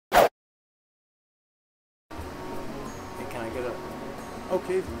Can I get a...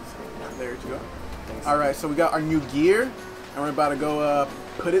 Okay, there you go. Thanks. Alright, so we got our new gear, and we're about to go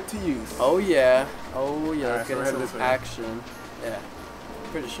put it to use. Oh yeah. Oh yeah, let's so get into some action. Yeah.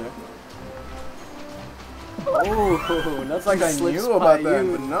 Pretty sure. Oh, that's like I knew about that,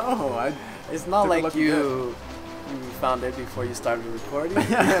 but no, it's not like you found it before you started recording.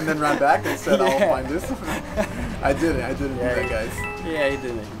 And then ran back and said, I'll find this one. I didn't do that, guys. Yeah, he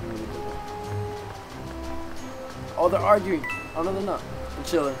didn't. Oh, they're arguing. Oh, no, they're not. They're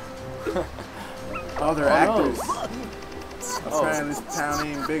chilling. Oh, they're actors. No. Apparently this town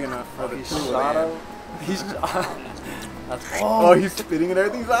ain't big enough for the two of them. He's oh, he's spitting and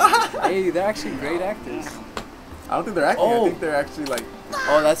everything. Hey, they're actually great actors. I don't think they're acting. I think they're actually like...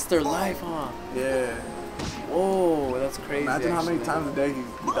 Oh, that's their life, huh? Yeah. Whoa, that's crazy. Imagine how many times a day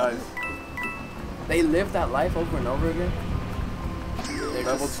he dies. They live that life over and over again.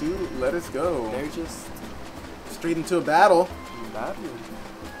 Level 2, let us go. They're just... Straight into a battle. Battle?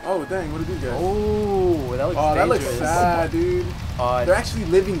 Oh, dang, what are these guys? Oh, that looks dangerous. That looks sad, dude. They're actually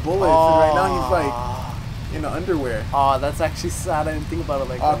living bullets, and right now he's like in the underwear. Oh, that's actually sad. I didn't think about it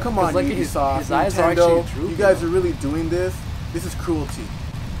like that. Oh, come on, Ubisoft, his eyes are actually drooping. You guys are really doing this? This is cruelty.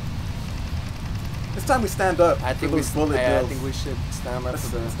 It's time we stand up for those bullet bills. I think we should stand up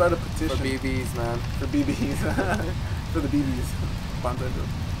for the... Start a petition. For BBs, man. For BBs. For the BBs. Bonsai bills.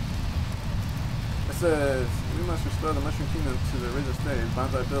 It says, we must restore the Mushroom Kingdom to the original state.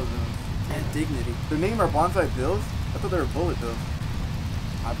 Bonsai bills and dignity. Their name are bonsai bills? I thought they were bullet bills.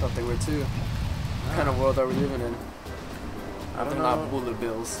 I thought they were too. What kind of world are we living in? I don't know. They're not bullet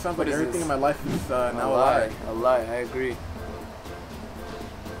bills. Sounds like everything in my life is now a lie. A lie, I agree.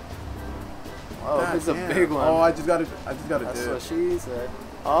 Oh, it's a big one. Oh, I just got to That's what she said.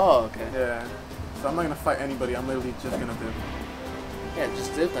 Oh, okay. Yeah. So I'm not gonna fight anybody. I'm literally just gonna dip. Yeah,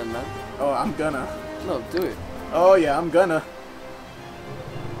 just dip then, man. Oh, I'm gonna. No, do it. Oh yeah, I'm gonna.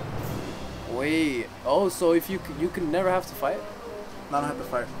 Wait. Oh, so if you can never have to fight? No, I don't have to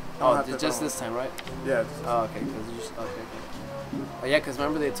fight. Oh, just this time, right? Yeah. Oh, okay. Okay. Oh yeah, because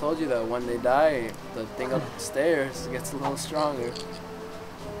remember they told you that when they die, the thing upstairs gets a little stronger.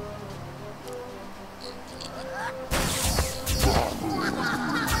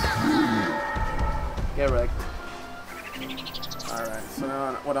 Get wrecked. Alright, so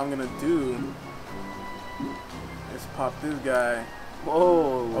now what I'm gonna do is pop this guy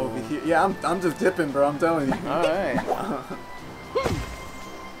over here. Yeah, I'm just dipping, bro, I'm telling you. Alright.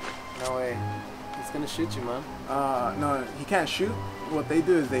 No way. He's gonna shoot you, man. No, he can't shoot. What they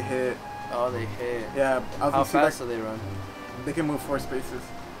do is they hit. Oh, they hit. Yeah. How fast do they run? They can move 4 spaces.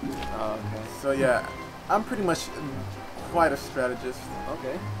 Oh, okay. So yeah, I'm pretty much quite a strategist.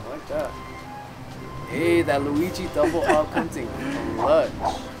 Okay, I like that. Hey, that Luigi double up hunting. Clutch.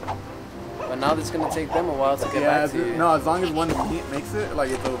 But now it's gonna take them a while to get back to you. No, as long as one makes it, like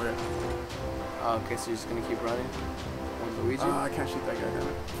it's over. Oh, okay, so you're just gonna keep running with Luigi? I can't shoot that guy, damn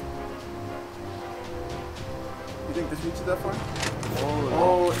it. You think this reaches that far?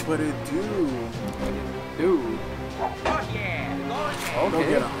 Oh, but it do. Dude. Oh yeah. Okay. Go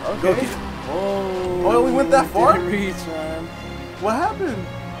get him. Okay. Go get him. Oh, we went that far? Didn't reach, man. What happened?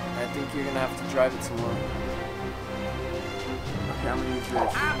 I think you're gonna have to drive it some more. Okay, I'm gonna use this.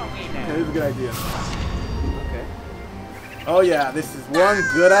 Okay, this is a good idea. Okay. Oh yeah, this is one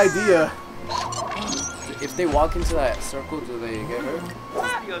good idea. If they walk into that circle, do they get hurt?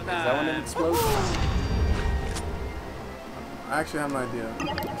 Is that when it explodes? I actually have no idea.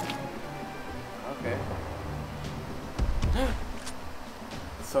 Okay.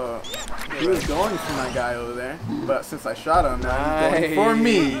 So, he was going for my guy over there, but since I shot him, now he's going for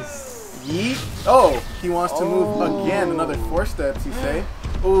me. Yeet. Oh, he wants to move again, another 4 steps, you say?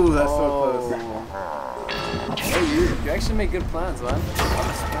 Ooh, that's so close. Hey, you actually make good plans, man. I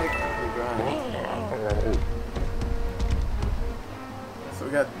respect your grind. So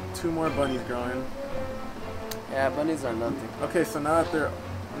we got 2 more bunnies growing. Yeah, bunnies are nothing. Okay, so now that they're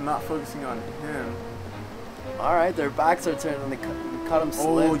not focusing on him. Alright, their backs are turned and they cut him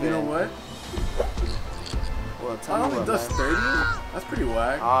slipping. Oh, you know what? Well, tell me only does 30? That's pretty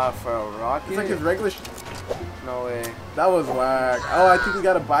whack. Ah, for a rocket? It's like his regular No way. That was whack. Oh, I think we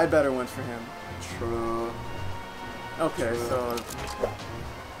gotta buy better ones for him. True. Okay, so...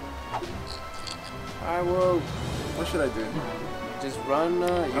 Alright, well... What should I do? Just run,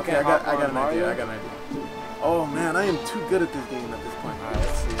 okay, I got an idea. Oh man, I am too good at this game at this point. Alright,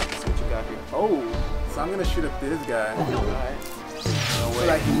 let's see what you got here. Oh! So I'm gonna shoot at this guy. Alright. No way. So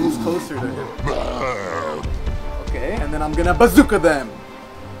that he moves closer to him. Okay. And then I'm gonna bazooka them!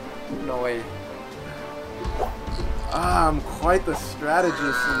 No way. Ah, I'm quite the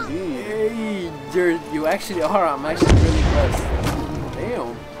strategist indeed. Hey, you actually are. I'm actually really impressed.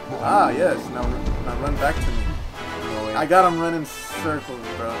 Damn. Ah, yes. Now run back to me. No way. I got him running circles,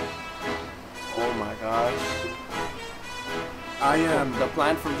 bro. Oh my gosh. I am. The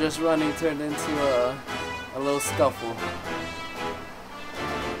plan from just running turned into a little scuffle.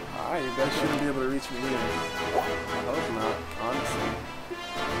 Alright, you guys shouldn't be able to reach me either. I hope not, honestly.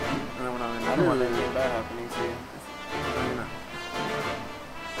 And then when I'm in I don't want anything bad happening to you.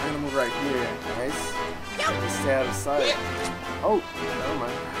 I'm gonna move right here. Nice. Just stay out of sight. Oh, never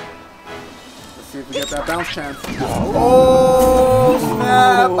mind. Let's see if we get that bounce chance. Oh,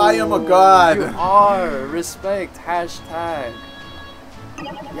 snap! I am a god. You are. Respect. Hashtag.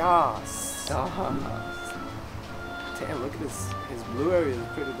 Yas. Damn, look at his blue area is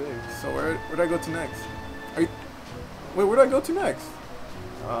pretty big. So where do I go to next? Wait, where do I go to next?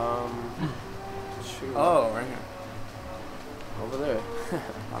 Shoot. Oh, right here. Over there.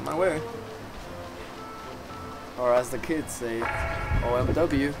 On my way. Or as the kids say,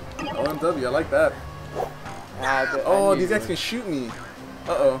 OMW. OMW, I like that. Oh, these guys can shoot me.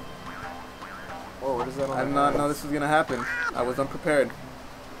 Uh-oh. Whoa, what is that on? I did not know this was gonna happen. I was unprepared.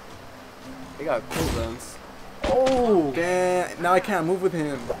 They got cooldowns. Oh! Damn, now I can't move with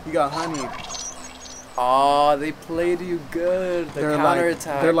him. He got honey. Oh, they played you good. The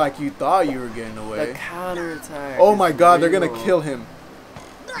counterattack. They're like, you thought you were getting away. The counterattack. Oh my god, they're gonna kill him.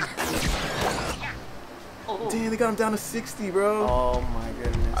 Damn, they got him down to 60, bro. Oh my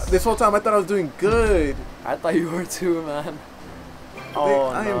goodness. This whole time I thought I was doing good. I thought you were too, man. Oh,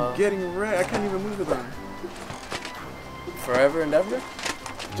 I am getting wrecked. I can't even move with them. Forever and ever?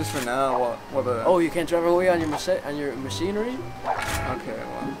 Just for now. Oh, you can't drive away on your machinery? Okay,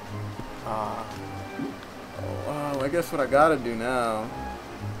 well. Oh, I guess what I gotta do now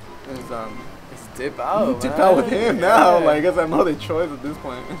is dip out. Dip out with him now. Like, I guess I have no other choice at this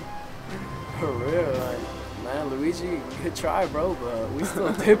point. For real, like, man, Luigi, good try, bro, but we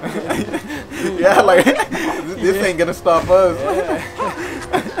still dipping. Yeah, like this ain't gonna stop us. Yeah.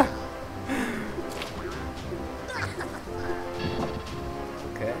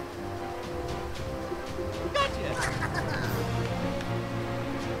 Okay.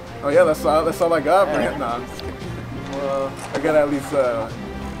 Oh yeah, that's all I got for him. Nah, I'm just kidding. Well, I gotta at least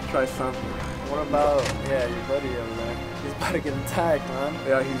try something. what about your buddy over there? He's about to get attacked, man.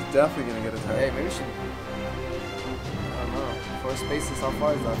 Yeah, he's definitely gonna get attacked. Hey, maybe we should. I don't know. 4 spaces, how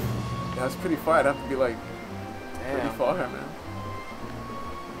far is that? Yeah, it's pretty far. I'd have to be like pretty far, man.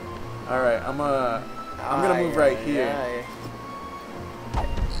 All right, I'm gonna move right here. Yeah.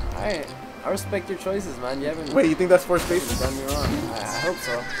 Alright, I respect your choices, man. You haven't. Wait, you think that's 4 spaces? Done me wrong. I hope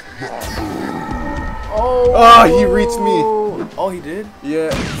so. Oh, he reached me. Oh, he did? Yeah.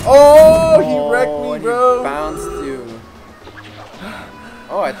 Oh, he wrecked me, bro. He bounced you.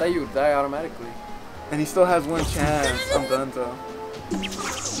 Oh, I thought you would die automatically. And he still has 1 chance. I'm done, though.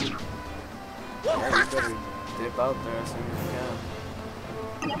 Yeah, you better dip out there as soon as you can.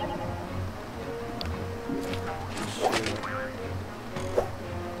 Shoot.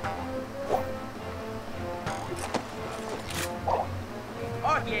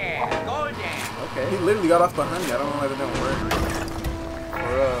 Oh yeah, golden. Okay. He literally got off the honey. I don't know why that didn't work.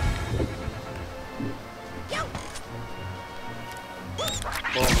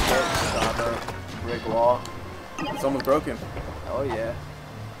 Boom, stop it. Brick wall. It's almost broken. Oh yeah.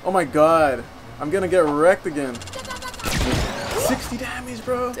 Oh my god. I'm gonna get wrecked again. 60 damage,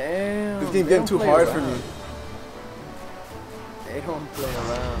 bro. Damn. This game's getting too hard for me. They don't play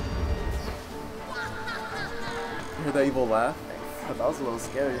around. You hear that evil laugh? That was a little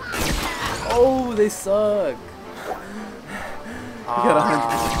scary. Oh, they suck. You got 100.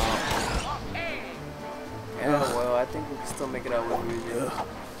 Yeah, well, I think we can still make it out with Luigi.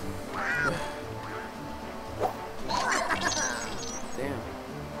 Damn.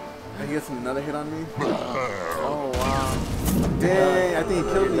 He gets another hit on me. Oh, wow. Dang, I think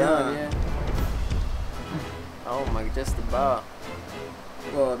he killed me, huh? Yeah. Oh my, just about.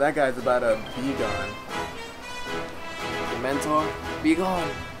 Well, that guy's about to be gone. The mentor, be gone.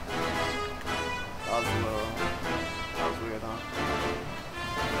 That was weird, huh?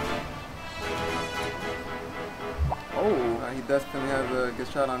 Oh. He definitely has a good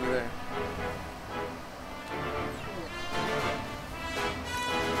shot on me there.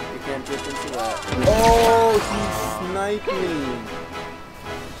 You can't dip into that. Oh, he sniped me.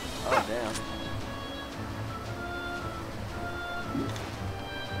 Oh, damn.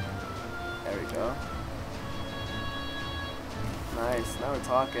 There we go. Nice, now we're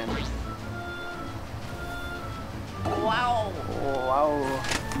talking. Wow. Oh, wow.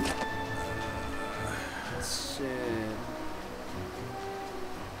 Shit. Shit.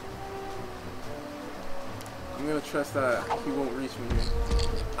 I'm gonna trust that he won't reach me here.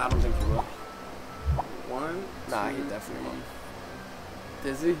 I don't think he will. One. Nah, two, he definitely won't.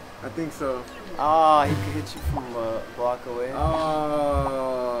 three. Is he? I think so. Ah, he could hit you from a block away.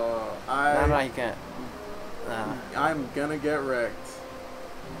 Oh, No, he can't. Nah. I'm gonna get wrecked.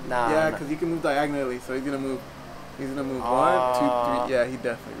 Nah. Yeah, nah. because he can move diagonally, so he's gonna move. He's gonna move Ah. 1, 2, 3. Yeah, he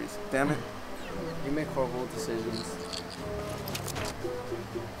definitely reached. Damn it. You make horrible decisions.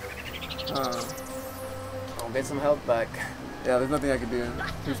 I'll get some health back. Yeah, there's nothing I can do.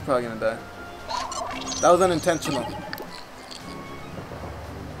 He's probably gonna die. That was unintentional.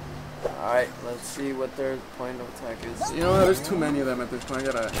 Alright, let's see what their point of attack is. You know what? There's too many of them at this point. I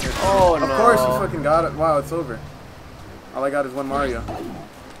gotta. Oh, of no. course, he fucking got it. Wow, it's over. All I got is one Mario.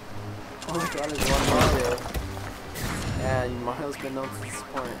 All I got is one Mario. Yeah, Mario's been known to this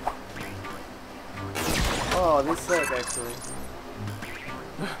point. Oh, they suck actually.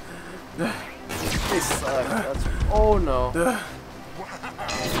 They suck. That's, oh no.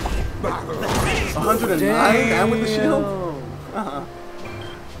 109 and with the shield.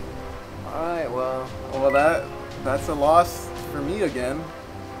 Alright, well. Well, that's a loss for me again.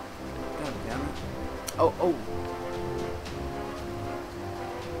 God damn it. Oh.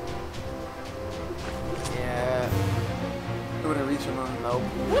 Yeah. I wouldn't reach him on. Nope.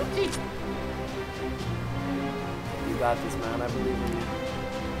 You got this, man. I believe in you.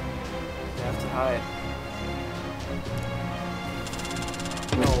 You have to hide.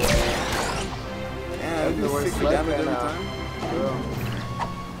 No way. Yeah, That's I the do worst 60 luck damage right every now. time. Bro.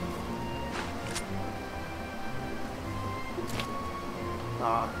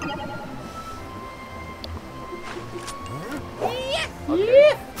 Ah.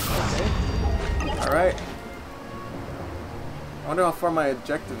 Okay. Alright. I wonder how far my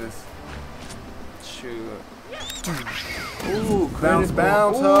objective is. Shoot. Ooh, Bounce, critical.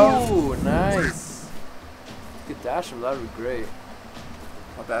 bounce, ho. Ooh, nice. You could dash him, that would be great.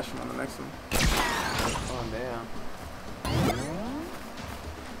 I'll dash him on the next one. Oh, damn.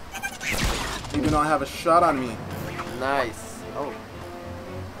 Even though I have a shot on me. Nice. Oh.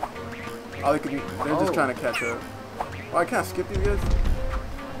 All they could do, they're just trying to catch up. Oh, I can't skip these guys?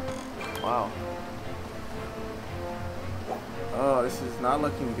 Wow. Oh, this is not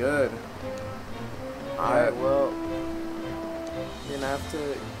looking good. Alright, well. You're gonna have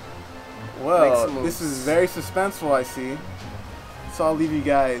to. Well, Make some this moves. is very suspenseful, I see. So I'll leave you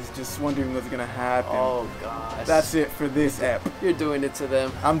guys just wondering what's gonna happen. Oh, gosh. That's it for this ep. You're doing it to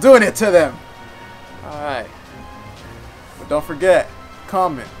them. I'm doing it to them. Alright. But don't forget,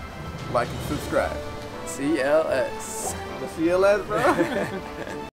 comment, like, and subscribe. CLS. The CLS, bro.